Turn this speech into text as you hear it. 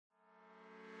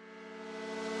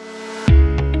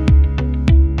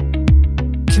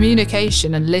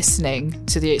communication and listening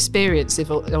to the experience of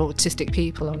autistic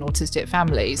people and autistic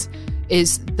families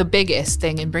is the biggest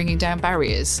thing in bringing down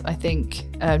barriers. I think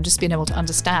just being able to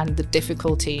understand the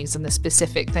difficulties and the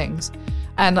specific things.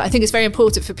 And I think it's very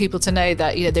important for people to know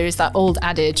that, there is that old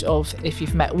adage of if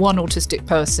you've met one autistic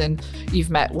person,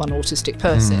 you've met one autistic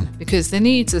person, because the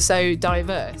needs are so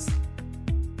diverse.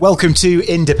 Welcome to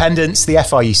Independence, the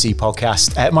FIEC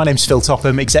podcast. My name's Phil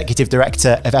Topham, Executive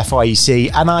Director of FIEC,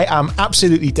 and I am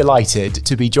absolutely delighted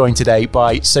to be joined today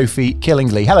by Sophie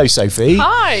Killingley. Hello, Sophie.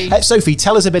 Hi. Sophie,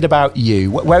 tell us a bit about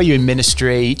you. Where are you in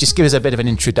ministry? Just give us a bit of an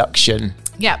introduction.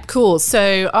 Yeah, cool.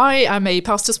 So I am a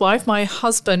pastor's wife. My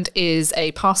husband is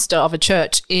a pastor of a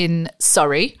church in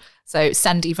Surrey. So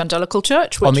Send Evangelical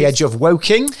Church. On the edge of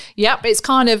Woking? Yep, it's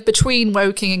kind of between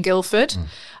Woking and Guildford.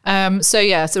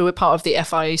 So we're part of the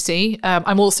FIEC.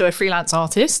 I'm also a freelance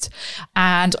artist,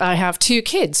 and I have two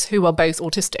kids who are both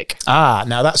autistic.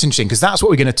 Now that's interesting, because that's what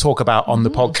we're going to talk about on the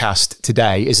podcast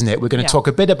today, isn't it? We're going to talk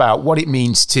a bit about what it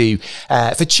means to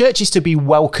for churches to be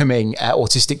welcoming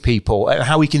autistic people and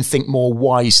how we can think more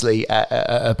wisely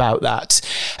about that.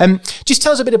 Just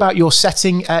tell us a bit about your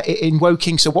setting in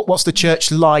Woking. So what's the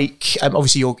church like?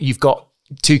 Obviously, you've got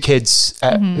two kids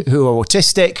who are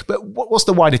autistic, but what's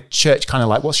the wider church kind of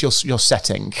like? What's your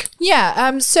setting?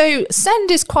 Yeah, so Send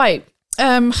is quite,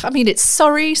 it's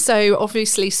Surrey, so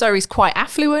obviously Surrey's quite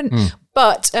affluent,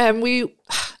 but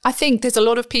I think there's a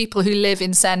lot of people who live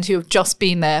in Send who have just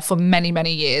been there for many,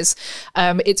 many years.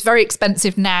 It's very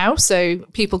expensive now, so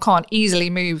people can't easily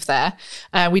move there.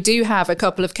 We do have a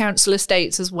couple of council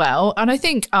estates as well. And I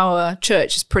think our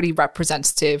church is pretty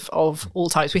representative of all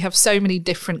types. We have so many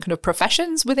different kind of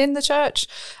professions within the church,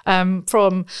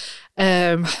 from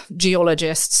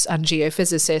geologists and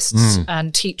geophysicists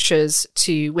and teachers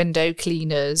to window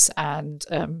cleaners and,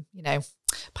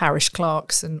 parish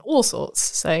clerks and all sorts.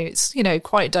 So it's,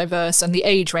 quite diverse. And the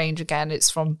age range, again, it's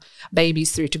from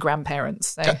babies through to grandparents.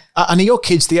 So. And are your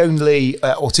kids the only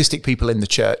autistic people in the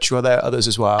church, or are there others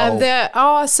as well? There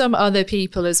are some other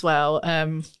people as well.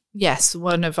 Yes,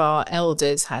 one of our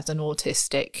elders has an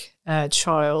autistic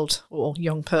child or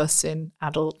young person,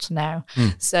 adult now.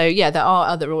 So, there are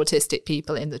other autistic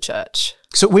people in the church.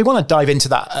 So we want to dive into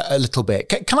that a little bit.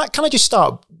 Can I just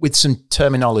start with some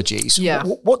terminologies? Yeah.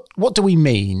 What do we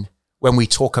mean when we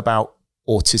talk about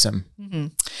autism?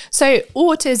 So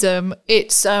autism,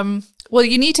 it's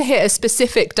you need to hit a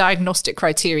specific diagnostic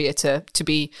criteria to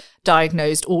be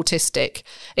diagnosed autistic.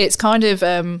 It's kind of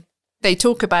they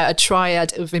talk about a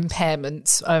triad of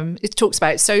impairments. It talks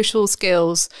about social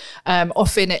skills.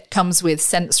 Often it comes with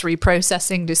sensory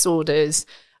processing disorders,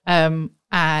 and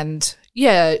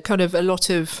kind of a lot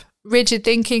of rigid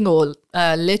thinking or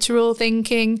literal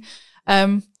thinking.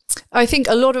 I think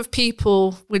a lot of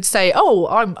people would say, "Oh,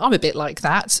 I'm a bit like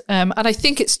that," and I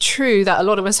think it's true that a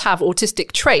lot of us have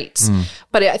autistic traits.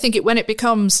 But I think when it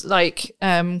becomes like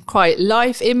quite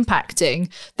life impacting,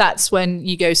 that's when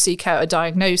you go seek out a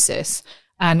diagnosis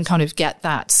and kind of get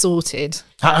that sorted.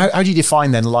 How do you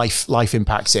define then life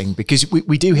impacting? Because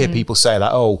we do hear people say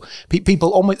that, people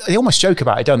almost joke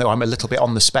about it, don't they? I'm a little bit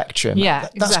on the spectrum. Yeah,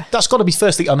 that's got to be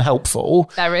firstly unhelpful.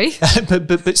 Very.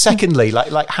 but secondly,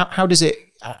 like how does it?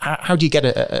 How do you get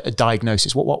a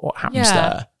diagnosis? What happens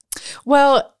there?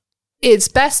 Well, it's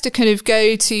best to kind of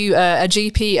go to a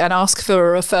GP and ask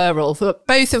for a referral. For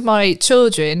both of my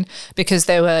children, because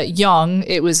they were young,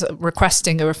 it was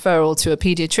requesting a referral to a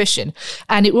paediatrician.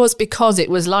 And it was because it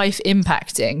was life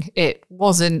impacting. It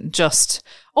wasn't just,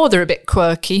 they're a bit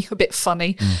quirky, a bit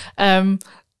funny.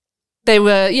 They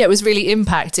were, it was really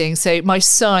impacting. So my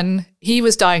son, he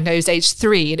was diagnosed age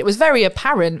 3, and it was very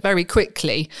apparent very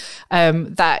quickly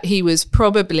that he was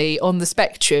probably on the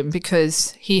spectrum,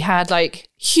 because he had like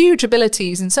huge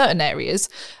abilities in certain areas,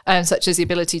 such as the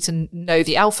ability to know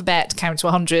the alphabet, count to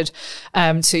 100,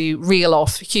 to reel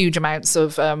off huge amounts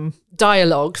of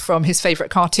dialogue from his favourite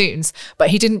cartoons, but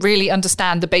he didn't really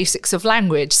understand the basics of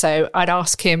language. So I'd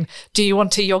ask him, "Do you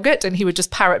want a yogurt?" And he would just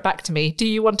parrot back to me, "Do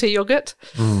you want a yogurt?"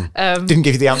 Didn't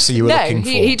give you the answer you were looking for.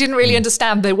 No, he didn't really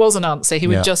understand there was an answer. He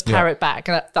would just parrot back.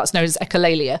 That's known as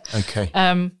echolalia. Okay.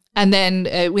 And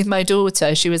then with my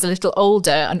daughter, she was a little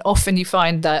older, and often you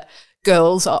find that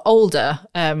girls are older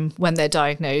when they're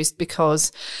diagnosed,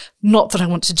 because, not that I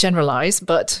want to generalize,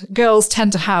 but girls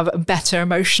tend to have a better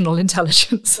emotional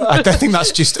intelligence. I don't think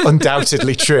that's just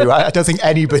undoubtedly true. I don't think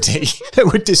anybody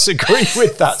would disagree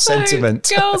with that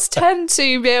sentiment. Girls tend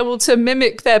to be able to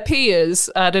mimic their peers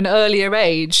at an earlier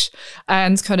age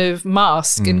and kind of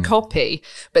mask and copy.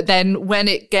 But then when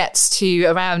it gets to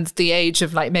around the age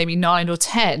of like maybe 9 or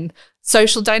 10,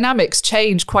 social dynamics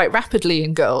change quite rapidly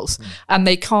in girls, and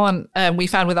they can't. We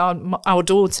found with our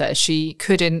daughter, she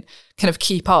couldn't kind of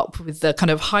keep up with the kind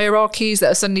of hierarchies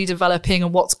that are suddenly developing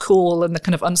and what's cool and the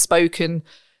kind of unspoken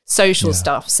social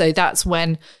stuff. So that's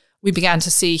when we began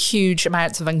to see huge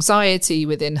amounts of anxiety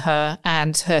within her,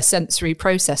 and her sensory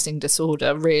processing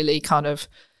disorder really kind of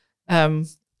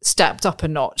stepped up a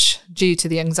notch due to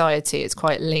the anxiety. It's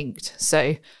quite linked.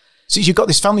 So you've got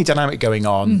this family dynamic going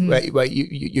on where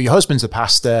your husband's a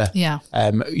pastor. Yeah.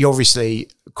 You're obviously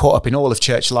caught up in all of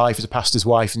church life as a pastor's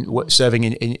wife and serving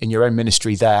in your own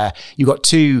ministry there. You've got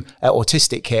two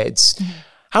autistic kids.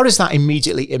 How does that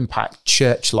immediately impact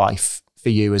church life for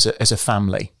you as a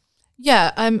family?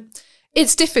 Yeah,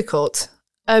 it's difficult.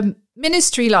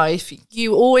 Ministry life,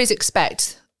 you always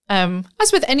expect,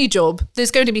 as with any job,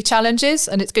 there's going to be challenges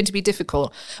and it's going to be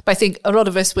difficult. But I think a lot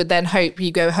of us would then hope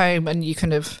you go home and you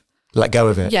kind of let go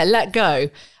of it. Yeah, let go.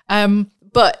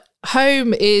 But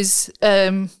home is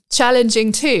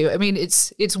challenging too. I mean,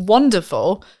 it's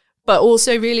wonderful, but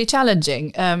also really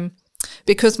challenging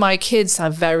because my kids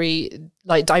have very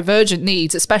divergent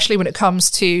needs, especially when it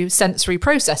comes to sensory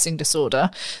processing disorder.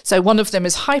 So one of them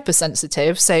is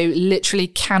hypersensitive, so literally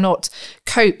cannot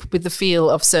cope with the feel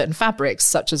of certain fabrics,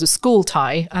 such as a school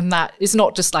tie. And that is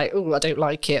not just like, oh, I don't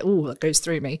like it. Oh, that goes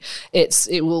through me.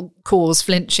 It will cause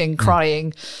flinching,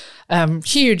 crying,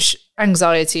 huge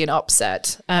anxiety and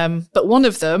upset. But one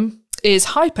of them is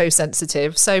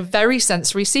hyposensitive, so very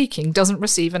sensory seeking, doesn't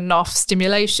receive enough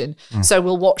stimulation. So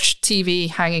we'll watch TV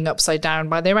hanging upside down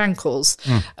by their ankles.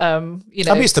 I mean,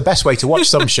 it's the best way to watch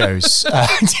some shows.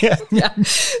 Yeah.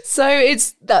 So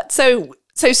it's that. So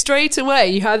straight away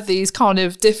you have these kind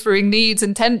of differing needs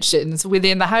and tensions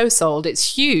within the household.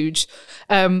 It's huge.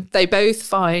 They both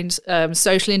find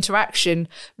social interaction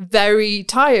very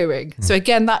tiring. So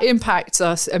again, that impacts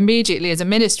us immediately as a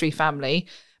ministry family,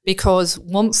 because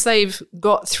once they've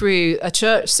got through a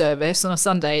church service on a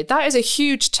Sunday, that is a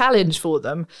huge challenge for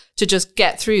them to just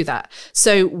get through that.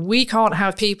 So we can't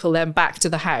have people then back to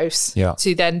the house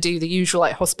to then do the usual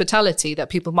hospitality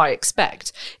that people might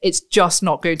expect. It's just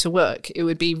not going to work. It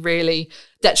would be really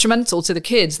detrimental to the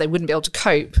kids. They wouldn't be able to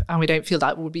cope, and we don't feel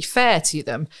that would be fair to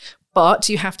them. But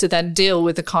you have to then deal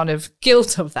with the kind of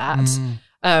guilt of that.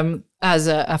 As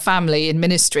a family in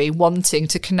ministry, wanting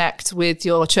to connect with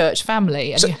your church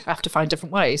family, and you have to find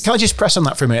different ways. Can I just press on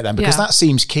that for a minute then? Because that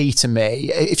seems key to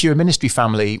me. If you're a ministry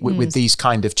family with these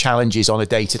kind of challenges on a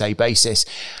day-to-day basis,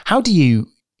 how do you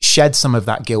shed some of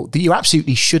that guilt that you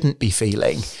absolutely shouldn't be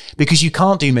feeling, because you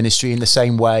can't do ministry in the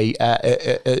same way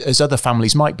as other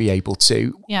families might be able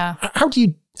to? Yeah. How do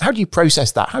you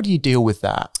process that? How do you deal with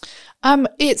that?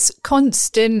 It's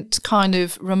constant kind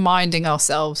of reminding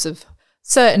ourselves of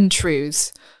certain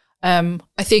truths. I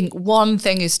think one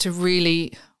thing is to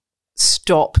really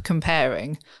stop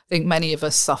comparing. I think many of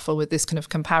us suffer with this kind of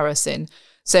comparison.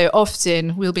 So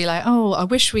often we'll be like, oh, I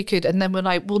wish we could. And then we're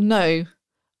like, well, no,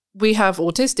 we have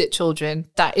autistic children.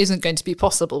 That isn't going to be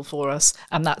possible for us.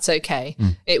 And that's okay.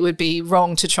 It would be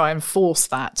wrong to try and force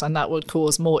that, and that would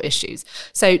cause more issues.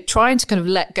 So trying to kind of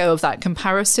let go of that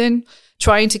comparison,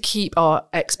 trying to keep our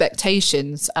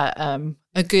expectations at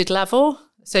a good level.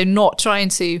 So not trying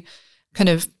to kind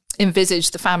of envisage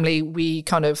the family we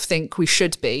kind of think we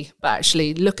should be, but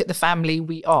actually look at the family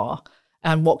we are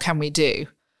and what can we do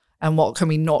and what can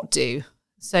we not do.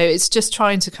 So it's just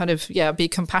trying to kind of, be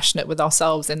compassionate with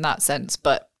ourselves in that sense.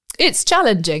 But it's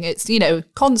challenging. It's,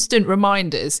 constant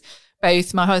reminders.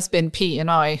 Both my husband, Pete,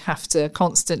 and I have to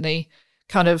constantly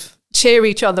kind of cheer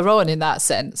each other on in that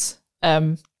sense,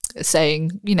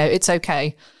 saying, it's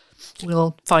okay.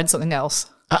 We'll find something else.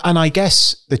 And I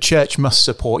guess the church must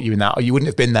support you in that, or you wouldn't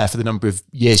have been there for the number of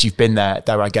years you've been there,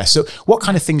 I guess. So what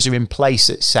kind of things are in place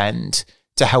at Send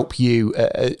to help you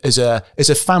as a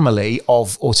family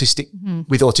of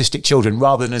with autistic children,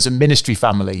 rather than as a ministry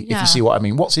family, if you see what I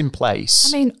mean? What's in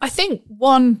place? I mean, I think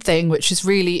one thing which is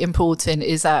really important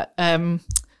is that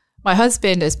my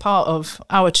husband, as part of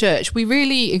our church, we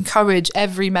really encourage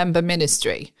every member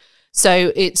ministry.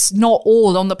 So it's not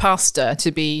all on the pastor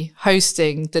to be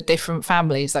hosting the different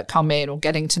families that come in or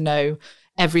getting to know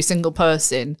every single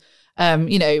person.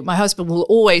 My husband will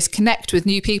always connect with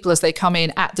new people as they come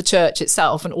in at the church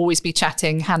itself and always be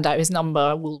chatting, hand out his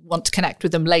number, will want to connect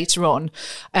with them later on.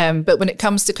 But when it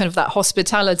comes to kind of that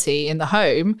hospitality in the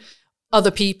home,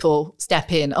 other people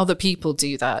step in, other people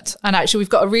do that. And actually, we've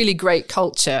got a really great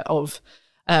culture of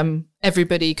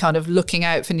everybody kind of looking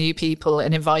out for new people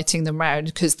and inviting them round,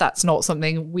 because that's not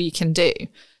something we can do.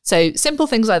 So simple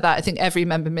things like that, I think every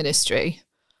member ministry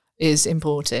is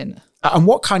important. And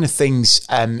what kind of things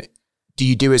do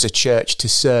you do as a church to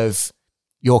serve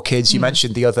your kids? You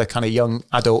mentioned the other kind of young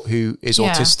adult who is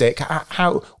autistic.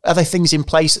 How are there things in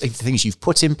place, things you've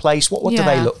put in place? What do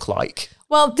they look like?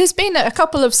 Well, there's been a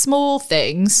couple of small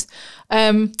things.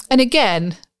 And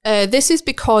again, this is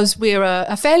because we're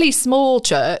a fairly small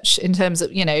church in terms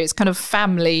of, it's kind of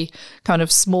family, kind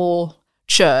of small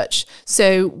church.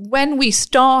 So when we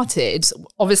started,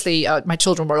 obviously my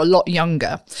children were a lot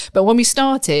younger, but when we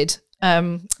started,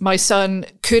 my son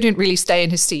couldn't really stay in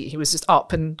his seat. He was just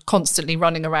up and constantly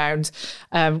running around,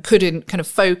 couldn't kind of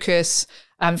focus,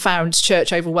 and found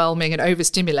church overwhelming and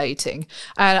overstimulating.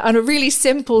 And a really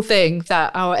simple thing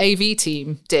that our AV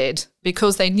team did,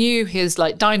 because they knew his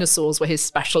dinosaurs were his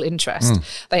special interest,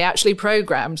 they actually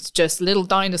programmed just little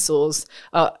dinosaurs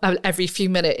every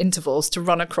few minute intervals to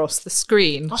run across the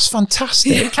screen. That's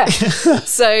fantastic.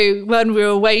 So when we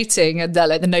were waiting and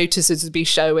the notices would be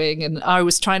showing and I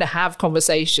was trying to have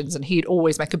conversations and he'd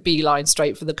always make a beeline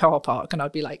straight for the car park and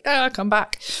I'd be like, come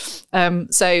back.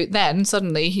 So then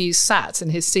suddenly he's sat in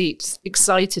his seat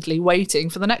excitedly waiting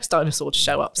for the next dinosaur to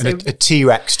show up. So and a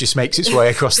T-Rex just makes its way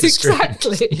across the screen.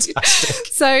 Exactly.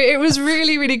 So it was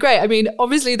really, really great. I mean,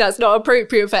 obviously that's not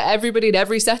appropriate for everybody in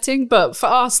every setting, but for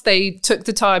us, they took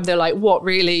the time. They're like, what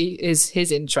really is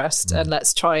his interest? And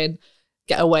let's try and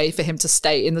get a way for him to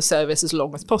stay in the service as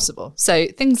long as possible. So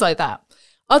things like that.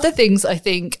 Other things I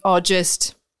think are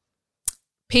just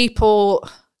people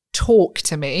talk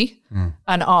to me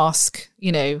and ask,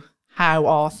 how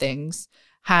are things?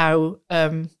 How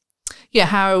are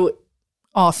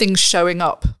things showing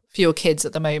up for your kids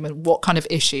at the moment? What kind of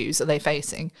issues are they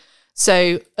facing?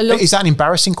 So is that an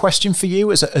embarrassing question for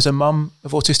you as a mum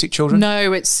of autistic children?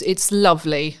 No, it's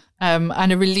lovely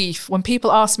and a relief. When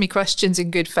people ask me questions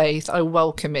in good faith, I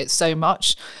welcome it so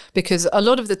much, because a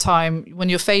lot of the time when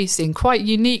you're facing quite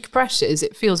unique pressures,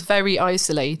 it feels very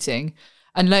isolating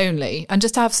and lonely. And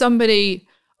just to have somebody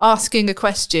asking a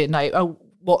question like, oh,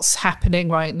 what's happening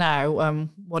right now?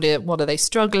 What are they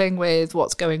struggling with?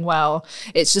 What's going well?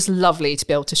 It's just lovely to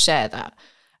be able to share that.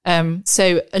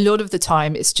 So a lot of the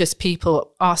time it's just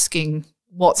people asking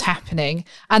what's happening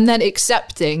and then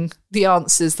accepting the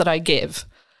answers that I give.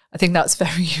 I think that's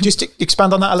very... Just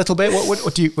expand on that a little bit.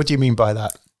 What do you mean by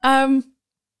that?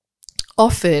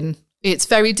 Often it's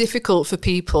very difficult for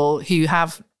people who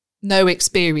have no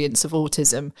experience of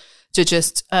autism to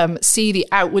just see the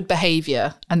outward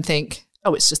behaviour and think,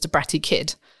 oh, it's just a bratty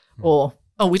kid. Or,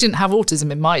 oh, we didn't have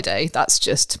autism in my day. That's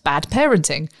just bad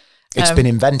parenting. It's been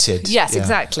invented. Yes,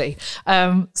 exactly.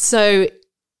 So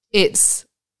it's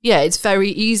very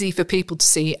easy for people to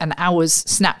see an hour's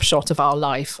snapshot of our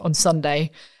life on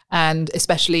Sunday, and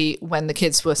especially when the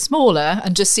kids were smaller,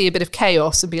 and just see a bit of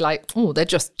chaos and be like, oh, they're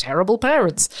just terrible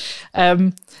parents.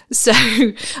 So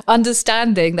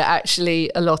understanding that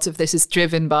actually a lot of this is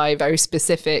driven by very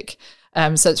specific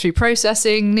sensory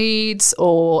processing needs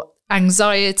or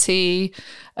anxiety,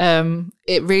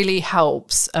 it really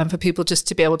helps for people just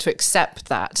to be able to accept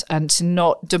that and to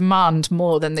not demand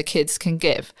more than the kids can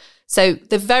give. So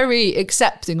they're very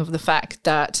accepting of the fact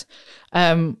that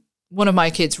one of my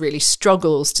kids really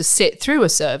struggles to sit through a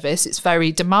service. It's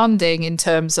very demanding in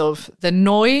terms of the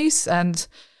noise and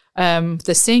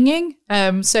the singing.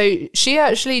 So she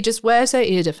actually just wears her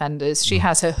ear defenders. She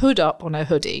has her hood up on her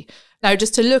hoodie. Now,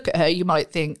 just to look at her, you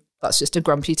might think that's just a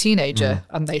grumpy teenager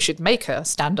and they should make her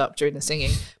stand up during the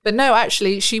singing. But no,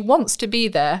 actually, she wants to be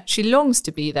there. She longs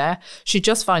to be there. She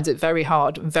just finds it very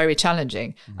hard and very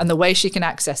challenging. And the way she can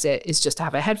access it is just to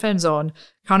have her headphones on,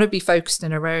 kind of be focused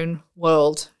in her own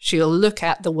world. She'll look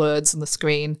at the words on the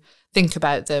screen, think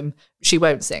about them. She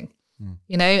won't sing,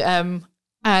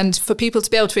 and for people to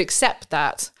be able to accept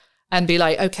that and be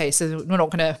like, okay, so we're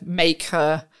not going to make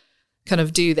her kind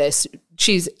of do this.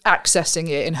 She's accessing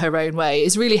it in her own way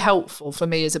is really helpful for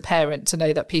me as a parent to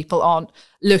know that people aren't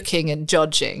looking and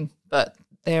judging, but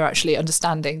they're actually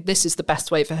understanding this is the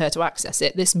best way for her to access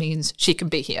it. This means she can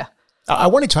be here. I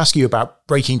wanted to ask you about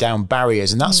breaking down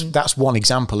barriers, and that's one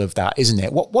example of that, isn't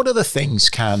it? What other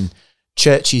things can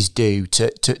churches do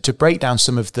to break down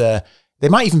some of they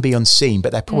might even be unseen,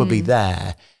 but they're probably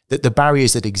there, that the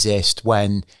barriers that exist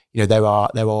when there are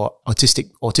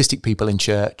autistic people in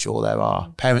church, or there are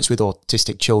parents with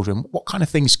autistic children. What kind of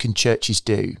things can churches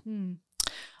do?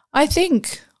 I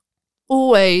think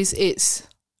always it's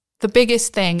the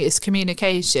biggest thing is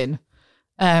communication.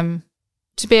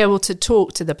 To be able to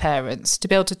talk to the parents, to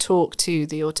be able to talk to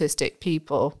the autistic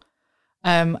people,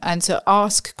 and to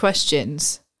ask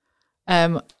questions.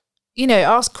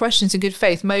 Ask questions in good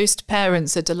faith. Most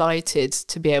parents are delighted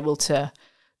to be able to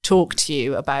talk to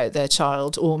you about their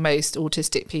child, or most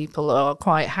autistic people are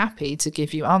quite happy to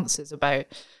give you answers about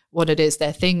what it is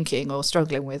they're thinking or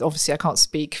struggling with. Obviously, I can't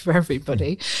speak for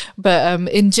everybody, but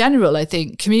in general, I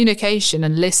think communication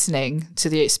and listening to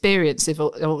the experience of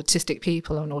autistic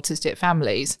people and autistic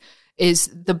families is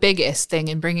the biggest thing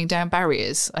in bringing down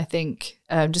barriers. I think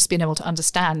just being able to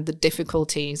understand the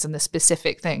difficulties and the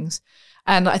specific things.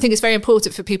 And I think it's very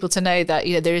important for people to know that,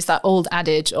 there is that old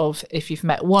adage of if you've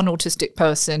met one autistic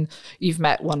person, you've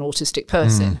met one autistic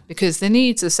person, because the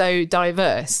needs are so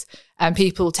diverse. And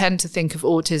people tend to think of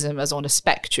autism as on a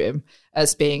spectrum,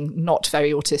 as being not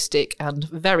very autistic and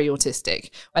very autistic.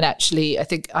 And actually, I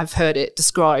think I've heard it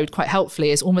described quite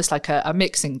helpfully as almost like a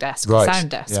mixing desk, a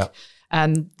sound desk. Yeah.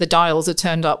 And the dials are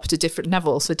turned up to different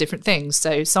levels for different things.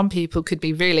 So some people could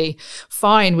be really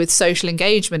fine with social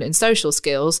engagement and social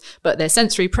skills, but their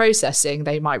sensory processing,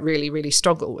 they might really, really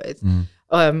struggle with.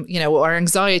 Our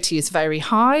anxiety is very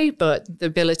high, but the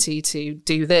ability to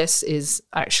do this is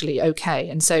actually okay.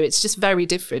 And so it's just very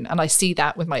different. And I see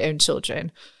that with my own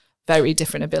children, very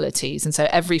different abilities. And so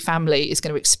every family is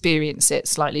going to experience it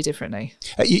slightly differently.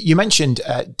 You mentioned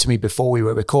to me before we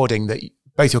were recording that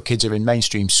both your kids are in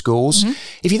mainstream schools.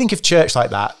 If you think of church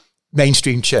like that,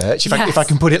 mainstream church, if I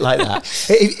can put it like that,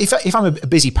 if I'm a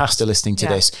busy pastor listening to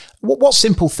this, what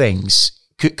simple things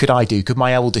could I do? Could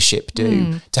my eldership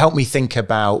do to help me think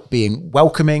about being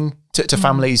welcoming to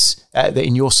families that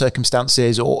in your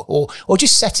circumstances, or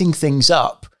just setting things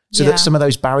up so that some of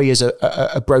those barriers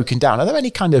are broken down? Are there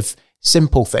any kind of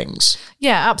simple things?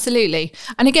 Yeah, absolutely.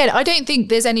 And again, I don't think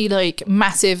there's any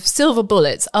massive silver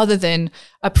bullets other than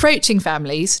approaching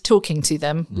families, talking to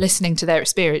them, listening to their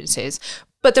experiences.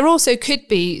 But there also could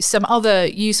be some other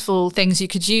useful things you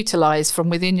could utilize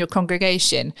from within your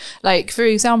congregation. Like, for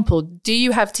example, do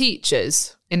you have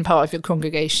teachers in part of your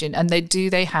congregation, and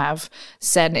do they have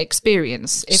SEN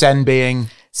experience? SEN being?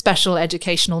 Special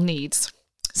educational needs.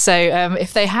 So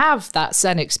if they have that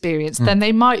SEN experience, then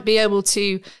they might be able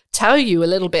to tell you a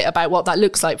little bit about what that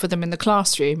looks like for them in the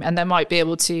classroom, and they might be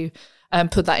able to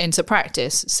put that into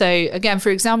practice. So again, for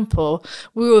example,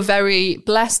 we were very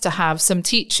blessed to have some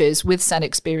teachers with SEN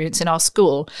experience in our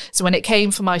school. So when it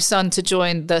came for my son to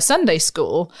join the Sunday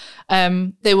school,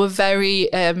 they were very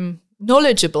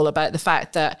knowledgeable about the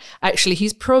fact that actually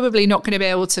he's probably not going to be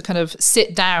able to kind of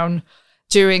sit down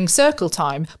during circle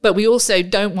time, but we also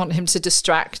don't want him to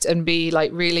distract and be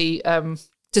really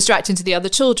distracting to the other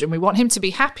children. We want him to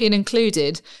be happy and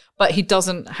included, but he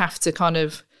doesn't have to kind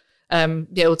of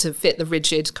be able to fit the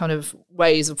rigid kind of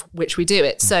ways of which we do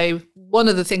it. So one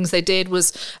of the things they did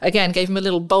was, again, gave him a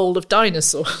little bowl of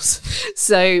dinosaurs.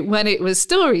 So when it was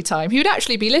story time, he would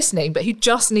actually be listening, but he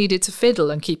just needed to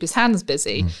fiddle and keep his hands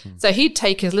busy. So he'd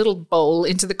take his little bowl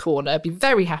into the corner, be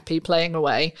very happy playing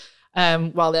away,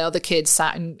 while the other kids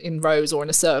sat in rows or in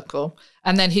a circle.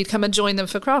 And then he'd come and join them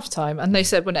for craft time. And they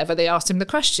said whenever they asked him the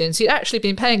questions, he'd actually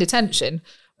been paying attention,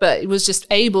 but he was just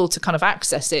able to kind of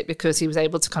access it because he was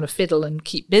able to kind of fiddle and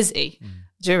keep busy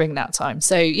during that time.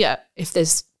 So yeah, if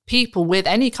there's people with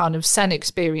any kind of SEN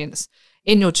experience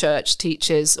in your church,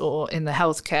 teachers, or in the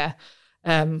healthcare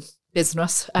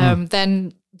business,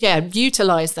 then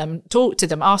utilize them, talk to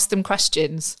them, ask them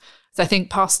questions. So I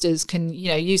think pastors can,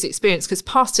 use experience, because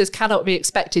pastors cannot be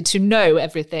expected to know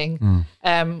everything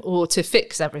or to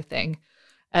fix everything.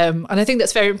 And I think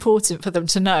that's very important for them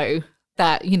to know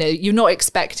that, you're not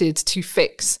expected to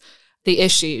fix the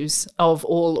issues of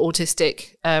all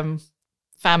autistic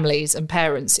families and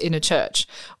parents in a church.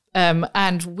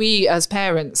 And we as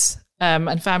parents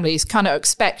and families cannot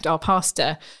expect our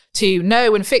pastor to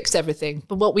know and fix everything.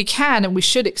 But what we can and we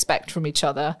should expect from each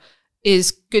other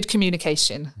is good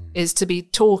communication, is to be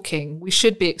talking. We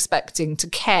should be expecting to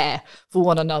care for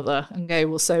one another and go,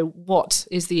 well, so what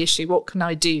is the issue? What can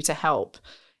I do to help?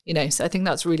 So I think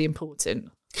that's really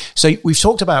important. So we've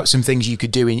talked about some things you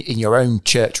could do in your own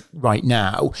church right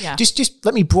now. Yeah. Just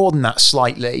let me broaden that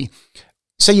slightly.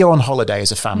 Say you're on holiday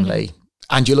as a family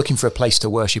and you're looking for a place to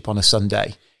worship on a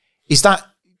Sunday. Is that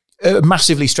a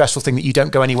massively stressful thing that you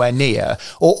don't go anywhere near?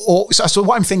 So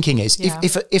what I'm thinking is,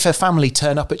 if a family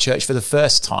turn up at church for the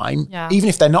first time, even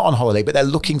if they're not on holiday, but they're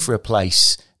looking for a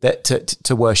place that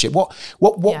to worship, what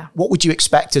would you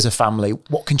expect as a family?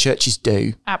 What can churches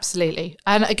do? Absolutely.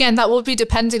 And again, that will be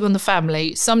depending on the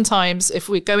family. Sometimes if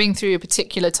we're going through a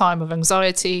particular time of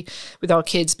anxiety with our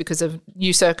kids because of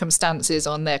new circumstances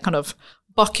on their kind of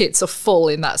buckets are full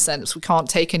in that sense, we can't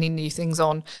take any new things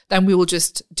on, then we will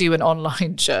just do an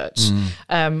online church.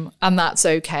 And that's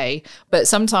okay. But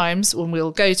sometimes when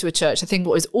we'll go to a church, I think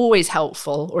what is always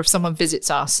helpful, or if someone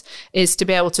visits us, is to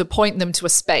be able to point them to a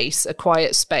space, a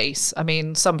quiet space. I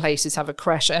mean, some places have a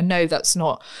creche. I know that's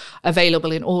not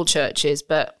available in all churches,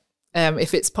 but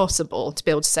if it's possible, to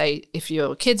be able to say, if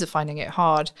your kids are finding it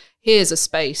hard, here's a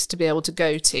space to be able to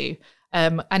go to.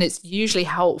 And it's usually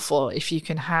helpful if you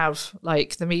can have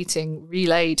like the meeting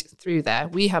relayed through there.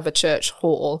 We have a church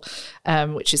hall,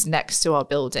 which is next to our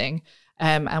building.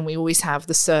 And we always have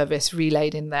the service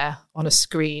relayed in there on a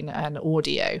screen and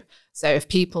audio. So if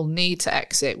people need to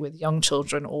exit with young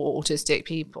children or autistic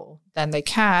people, then they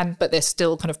can, but they're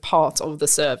still kind of part of the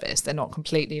service. They're not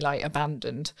completely like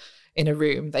abandoned in a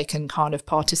room. They can kind of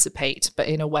participate, but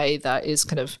in a way that is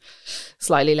kind of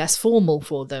slightly less formal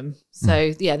for them.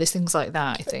 So yeah, there's things like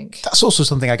that, I think. That's also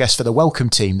something, I guess, for the welcome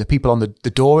team, the people on the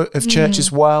door of church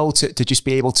as well, to just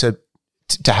be able to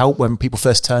help when people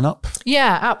first turn up.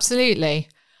 Yeah, absolutely.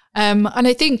 And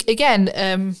I think,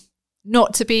 again,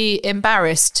 not to be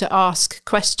embarrassed to ask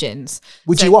questions.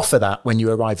 Would you offer that when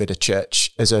you arrive at a church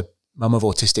as a mum of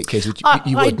autistic kids?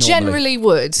 I generally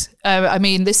would. I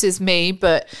mean, this is me,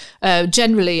 but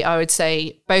generally I would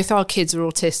say both our kids are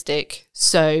autistic,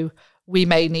 so we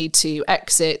may need to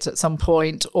exit at some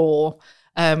point, or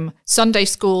Sunday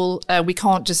school, we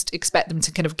can't just expect them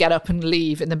to kind of get up and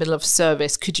leave in the middle of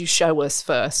service. Could you show us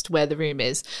first where the room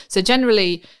is? So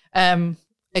generally, again,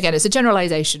 it's a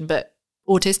generalization, but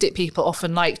autistic people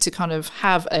often like to kind of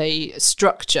have a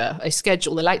structure, a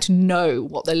schedule. They like to know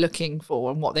what they're looking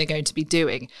for and what they're going to be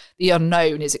doing. The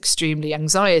unknown is extremely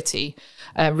anxiety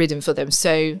ridden for them.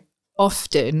 So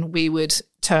often we would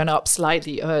turn up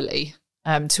slightly early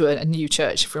to a new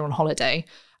church if we're on holiday,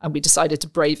 and we decided to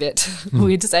brave it.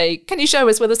 We'd say, can you show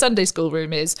us where the Sunday school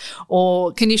room is?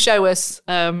 Or can you show us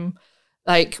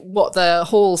like what the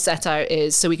hall set out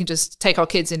is, so we can just take our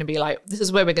kids in and be like, this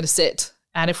is where we're going to sit.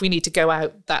 And if we need to go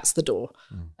out, that's the door.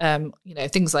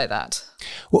 Things like that.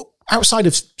 Well, outside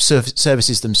of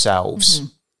services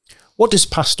themselves, what does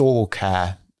pastoral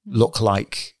care look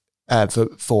like for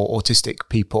autistic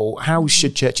people? How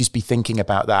should churches be thinking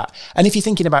about that? And if you're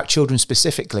thinking about children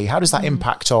specifically, how does that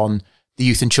impact on the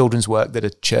youth and children's work that a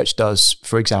church does,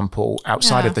 for example,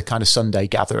 outside of the kind of Sunday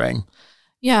gathering?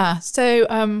 Yeah. So,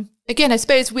 again, I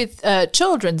suppose with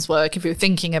children's work, if you're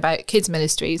thinking about kids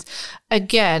ministries,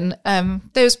 again,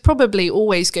 there's probably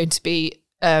always going to be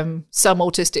some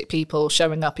autistic people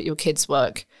showing up at your kids'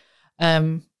 work.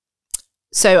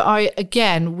 So I,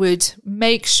 again, would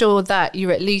make sure that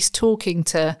you're at least talking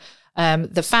to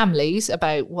the families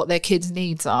about what their kids'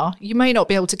 needs are. You may not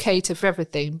be able to cater for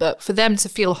everything, but for them to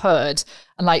feel heard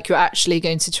and like you're actually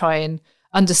going to try and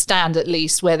understand at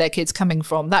least where their kid's coming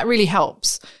from, that really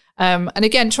helps. And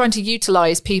again, trying to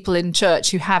utilize people in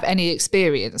church who have any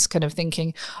experience, kind of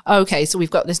thinking, okay, so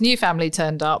we've got this new family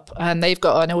turned up and they've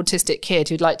got an autistic kid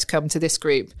who'd like to come to this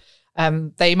group.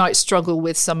 They might struggle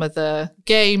with some of the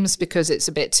games because it's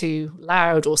a bit too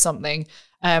loud or something.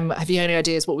 Have you any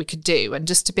ideas what we could do? And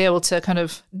just to be able to kind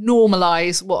of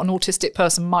normalize what an autistic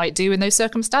person might do in those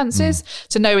circumstances,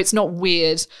 to know it's not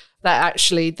weird, that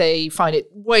actually they find it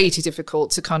way too difficult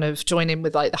to kind of join in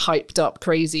with like the hyped up,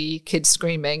 crazy kids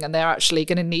screaming, and they're actually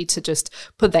going to need to just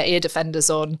put their ear defenders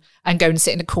on and go and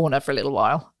sit in a corner for a little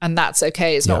while. And that's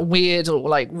okay. It's not weird or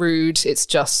like rude. It's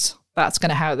just, that's going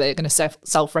to how they're going to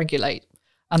self-regulate,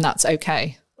 and that's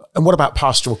okay. And what about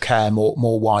pastoral care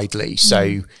more widely?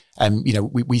 So,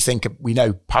 we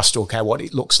know pastoral care, what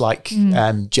it looks like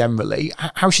generally.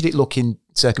 How should it look in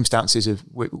circumstances of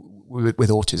with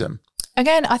autism?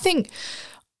 Again, I think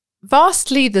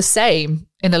vastly the same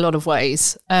in a lot of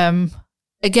ways.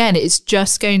 Again, it's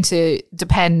just going to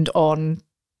depend on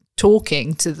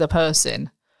talking to the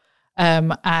person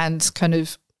and kind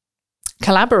of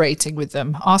collaborating with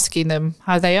them, asking them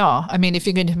how they are. I mean, if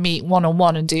you're going to meet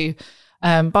one-on-one and do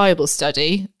Bible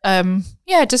study,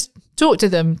 just talk to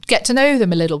them, get to know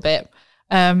them a little bit.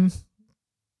 So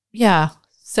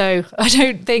I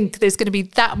don't think there's going to be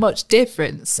that much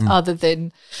difference other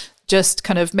than just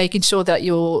kind of making sure that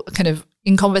you're kind of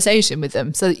in conversation with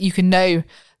them so that you can know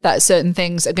that certain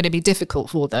things are going to be difficult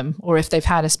for them, or if they've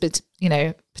had a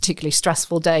particularly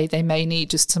stressful day, they may need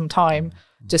just some time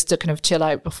just to kind of chill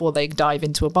out before they dive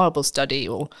into a Bible study,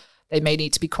 or they may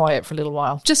need to be quiet for a little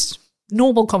while. Just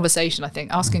normal conversation, I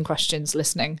think, asking questions,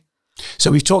 listening.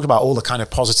 So we've talked about all the kind of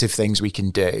positive things we can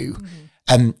do.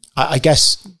 And I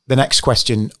guess the next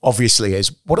question obviously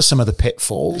is, what are some of the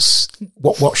pitfalls?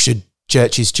 What should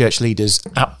church leaders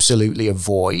absolutely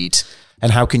avoid?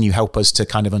 And how can you help us to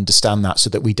kind of understand that so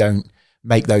that we don't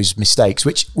make those mistakes,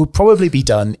 which would probably be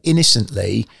done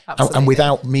innocently and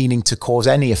without meaning to cause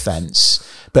any offence.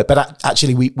 But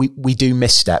actually we do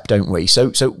misstep, don't we? So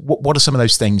what are some of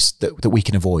those things that we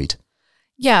can avoid?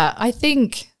 Yeah, I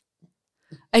think,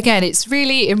 again, it's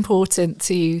really important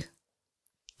to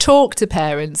talk to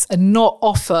parents and not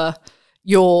offer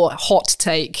your hot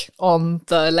take on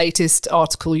the latest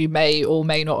article you may or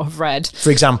may not have read.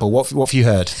 For example, what have you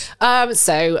heard?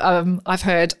 I've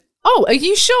heard, oh, are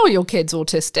you sure your kid's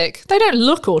autistic? They don't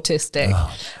look autistic.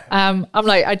 Oh, no. I'm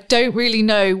like, I don't really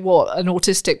know what an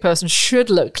autistic person should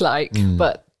look like,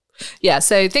 but yeah,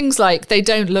 so things like they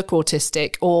don't look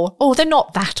autistic, or, oh, they're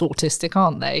not that autistic,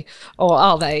 aren't they? Or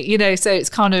are they? You know, so it's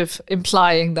kind of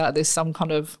implying that there's some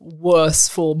kind of worse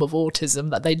form of autism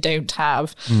that they don't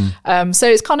have. So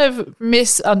it's kind of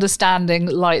misunderstanding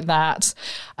like that.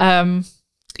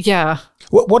 Yeah.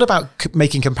 What about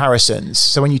making comparisons?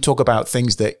 So when you talk about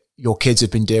things that your kids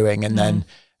have been doing and then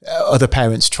other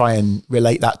parents try and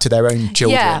relate that to their own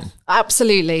children. Yeah,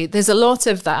 absolutely. There's a lot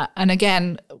of that. And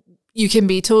again, you can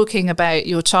be talking about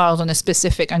your child on a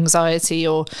specific anxiety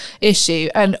or issue.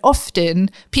 And often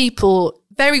people,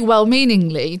 very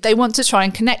well-meaningly, they want to try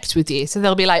and connect with you. So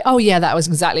they'll be like, oh, yeah, that was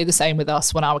exactly the same with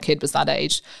us when our kid was that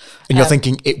age. And you're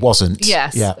thinking it wasn't.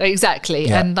 Yes, yeah. Exactly.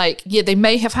 Yeah. And like, yeah, they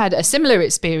may have had a similar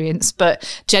experience,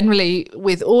 but generally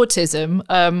with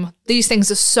autism, these things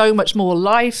are so much more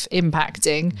life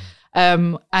impacting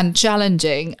and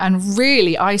challenging and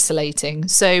really isolating.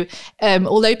 So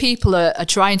although people are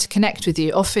trying to connect with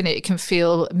you, often it can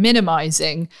feel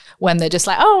minimizing when they're just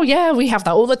like, oh yeah, we have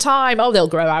that all the time. Oh, they'll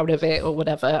grow out of it or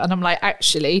whatever. And I'm like,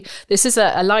 actually, this is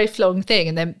a lifelong thing.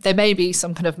 And then there may be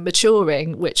some kind of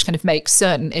maturing, which kind of makes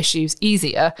certain issues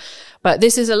easier. But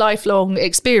this is a lifelong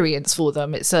experience for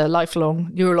them. It's a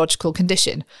lifelong neurological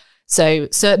condition. So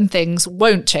certain things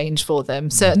won't change for them.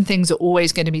 Certain things are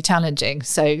always going to be challenging.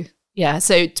 So yeah,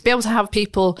 so to be able to have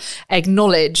people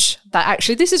acknowledge that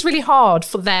actually this is really hard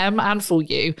for them and for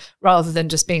you, rather than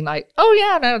just being like, oh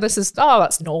yeah, no,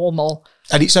 that's normal.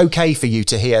 And it's okay for you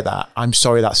to hear that. I'm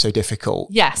sorry that's so difficult.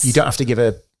 Yes. You don't have to give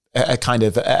a kind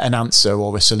of an answer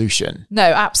or a solution. No,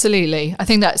 absolutely. I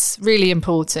think that's really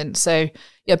important. So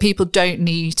yeah, people don't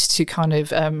need to kind of,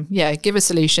 give a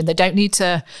solution. They don't need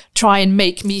to try and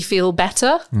make me feel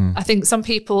better. I think some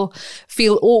people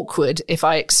feel awkward if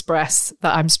I express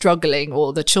that I'm struggling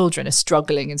or the children are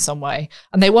struggling in some way,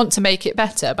 and they want to make it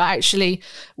better. But actually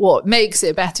what makes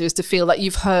it better is to feel that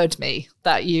you've heard me,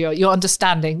 that you're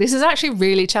understanding. This is actually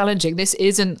really challenging. This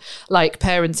isn't like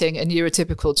parenting a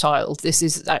neurotypical child. This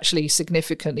is actually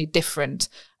significantly different.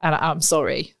 And I'm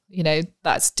sorry,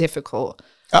 that's difficult.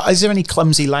 Is there any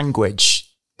clumsy language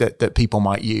that people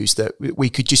might use that we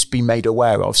could just be made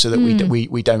aware of so that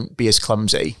we don't be as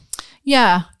clumsy?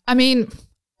 Yeah. I mean,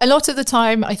 a lot of the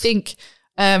time, I think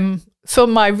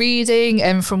from my reading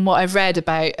and from what I've read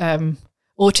about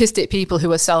autistic people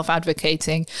who are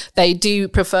self-advocating, they do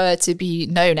prefer to be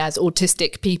known as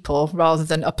autistic people rather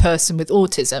than a person with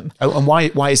autism. Oh, and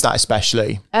why is that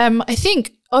especially? I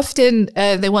think often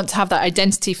they want to have that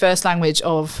identity first language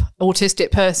of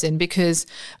autistic person, because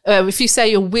if you say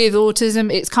you're with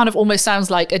autism, it kind of almost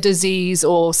sounds like a disease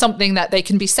or something that they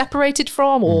can be separated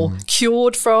from or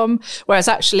cured from, whereas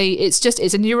actually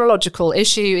it's a neurological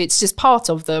issue. It's just part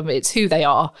of them. It's who they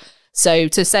are. So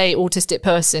to say autistic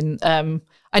person,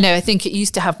 I think it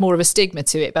used to have more of a stigma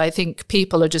to it, but I think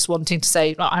people are just wanting to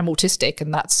say, oh, I'm autistic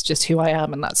and that's just who I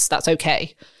am and that's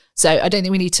okay. So I don't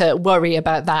think we need to worry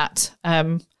about that.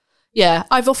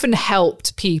 I've often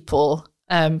helped people.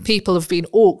 People have been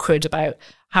awkward about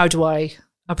how do I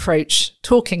approach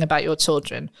talking about your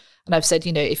children. And I've said,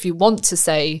 if you want to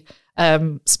say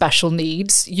special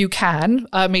needs, you can.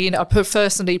 I mean, I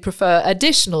personally prefer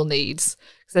additional needs,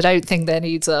 because I don't think their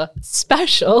needs are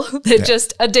special. They're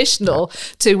just additional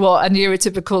to what a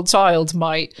neurotypical child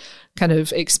might kind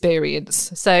of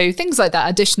experience. So things like that,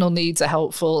 additional needs are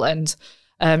helpful, and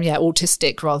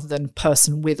autistic rather than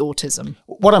person with autism.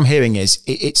 What I'm hearing is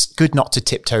it's good not to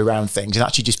tiptoe around things and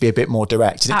actually just be a bit more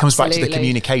direct. And it comes back to the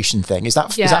communication thing. Is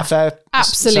that fair?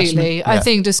 Absolutely. Yeah. I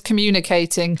think just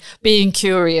communicating, being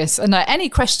curious, and any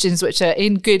questions which are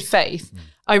in good faith,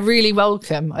 I really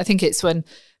welcome. I think it's when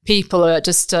people are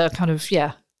just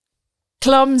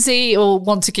clumsy or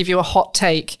want to give you a hot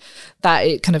take that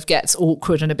it kind of gets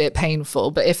awkward and a bit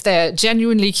painful. But if they're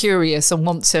genuinely curious and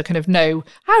want to kind of know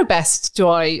how best do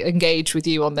I engage with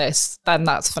you on this, then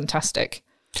that's fantastic.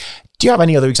 Do you have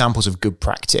any other examples of good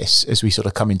practice as we sort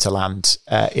of come into land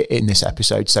in this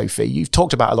episode, Sophie? You've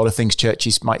talked about a lot of things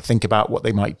churches might think about, what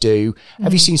they might do.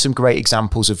 Have you seen some great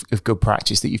examples of good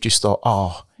practice that you've just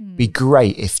thought, it'd be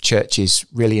great if churches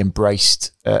really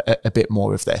embraced a bit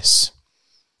more of this?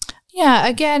 Yeah,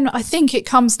 again, I think it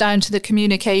comes down to the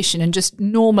communication and just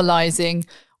normalizing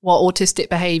what autistic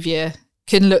behavior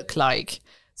can look like.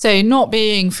 So not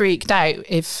being freaked out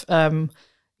if,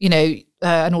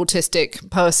 an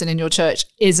autistic person in your church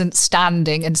isn't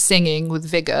standing and singing with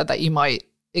vigor that you might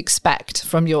expect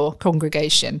from your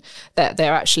congregation, that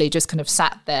they're actually just kind of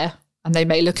sat there and they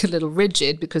may look a little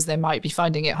rigid because they might be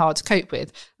finding it hard to cope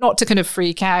with. Not to kind of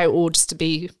freak out or just to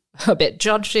be a bit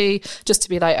judgy, just to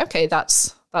be like, okay,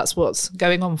 that's what's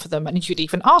going on for them. And you could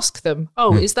even ask them,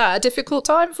 is that a difficult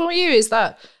time for you? Is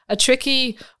that a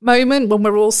tricky moment when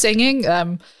we're all singing?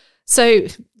 So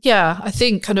yeah, I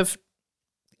think kind of,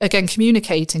 again,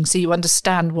 communicating so you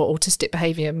understand what autistic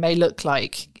behaviour may look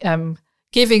like,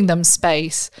 giving them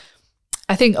space.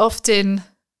 I think often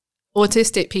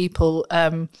autistic people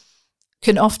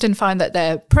can often find that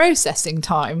their processing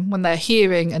time when they're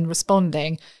hearing and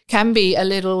responding can be a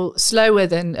little slower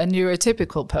than a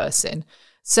neurotypical person.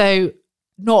 So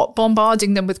not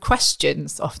bombarding them with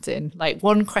questions often, like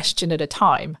one question at a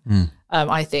time.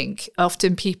 I think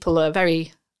often people are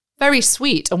very, very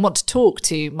sweet and want to talk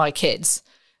to my kids,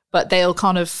 but they'll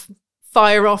kind of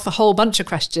fire off a whole bunch of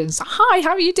questions. Hi,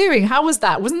 how are you doing? How was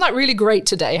that? Wasn't that really great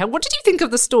today? What did you think of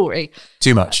the story?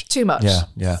 Too much.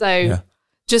 Yeah. So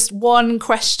just one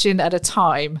question at a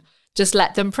time. Just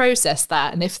let them process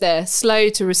that. And if they're slow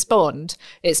to respond,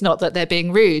 it's not that they're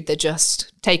being rude. They're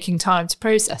just taking time to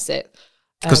process it.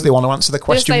 Because they want to answer the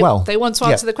question well. They want to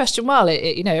answer the question well.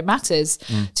 It matters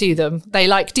to them. They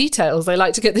like details. They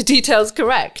like to get the details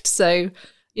correct. So,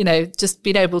 just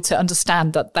being able to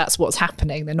understand that that's what's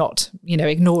happening. They're not,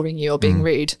 ignoring you or being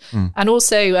rude. And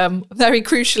also, very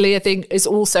crucially, I think, is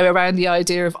also around the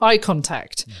idea of eye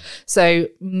contact. So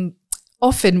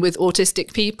often with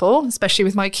autistic people, especially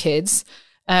with my kids,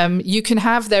 you can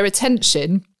have their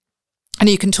attention and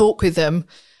you can talk with them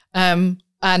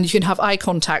and you can have eye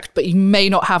contact, but you may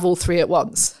not have all three at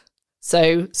once.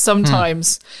 So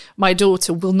sometimes my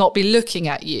daughter will not be looking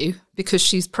at you because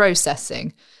she's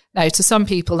processing. Now, to some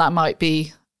people, that might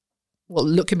be, well,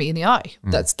 look at me in the eye.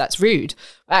 That's rude.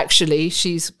 Actually,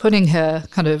 she's putting her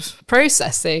kind of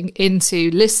processing into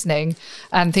listening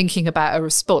and thinking about a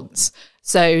response.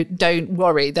 So don't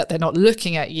worry that they're not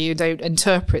looking at you. Don't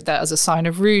interpret that as a sign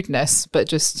of rudeness, but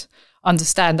just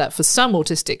understand that for some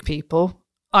autistic people,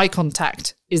 eye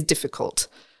contact is difficult.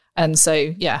 And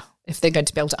so, if they're going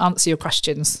to be able to answer your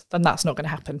questions, then that's not going to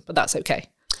happen, but that's okay.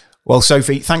 Well,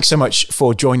 Sophie, thanks so much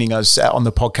for joining us on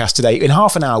the podcast today. In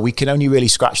half an hour, we can only really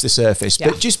scratch the surface.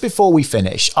 But just before we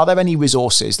finish, are there any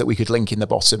resources that we could link in the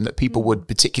bottom that people would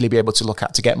particularly be able to look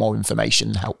at to get more information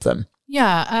and help them?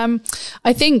 Yeah,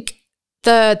 I think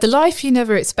The Life You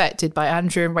Never Expected by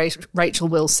Andrew and Rachel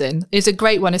Wilson is a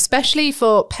great one, especially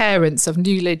for parents of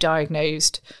newly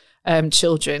diagnosed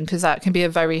children, because that can be a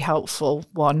very helpful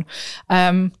one.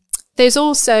 There's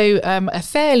also a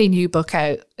fairly new book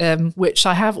out, which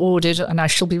I have ordered and I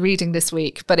shall be reading this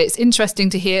week, but it's interesting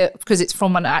to hear because it's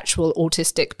from an actual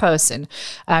autistic person,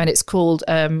 and it's called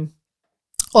On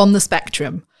the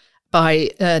Spectrum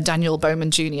by Daniel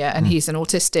Bowman Jr. And he's an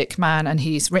autistic man, and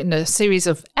he's written a series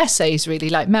of essays, really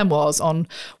like memoirs, on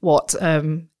what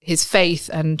his faith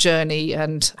and journey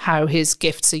and how his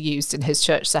gifts are used in his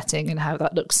church setting and how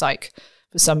that looks like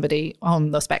for somebody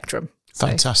on the spectrum.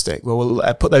 Fantastic. Well,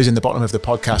 we'll put those in the bottom of the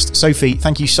podcast. Sophie,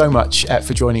 thank you so much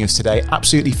for joining us today.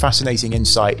 Absolutely fascinating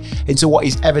insight into what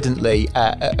is evidently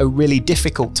a really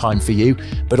difficult time for you,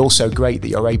 but also great that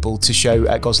you're able to show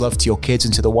God's love to your kids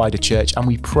and to the wider church. And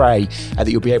we pray that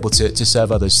you'll be able to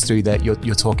serve others through that. You're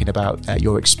talking about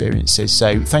your experiences.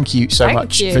 So thank you so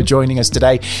much for joining us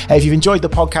today. If you've enjoyed the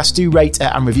podcast, do rate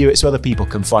and review it so other people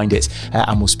can find it.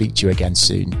 And we'll speak to you again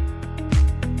soon.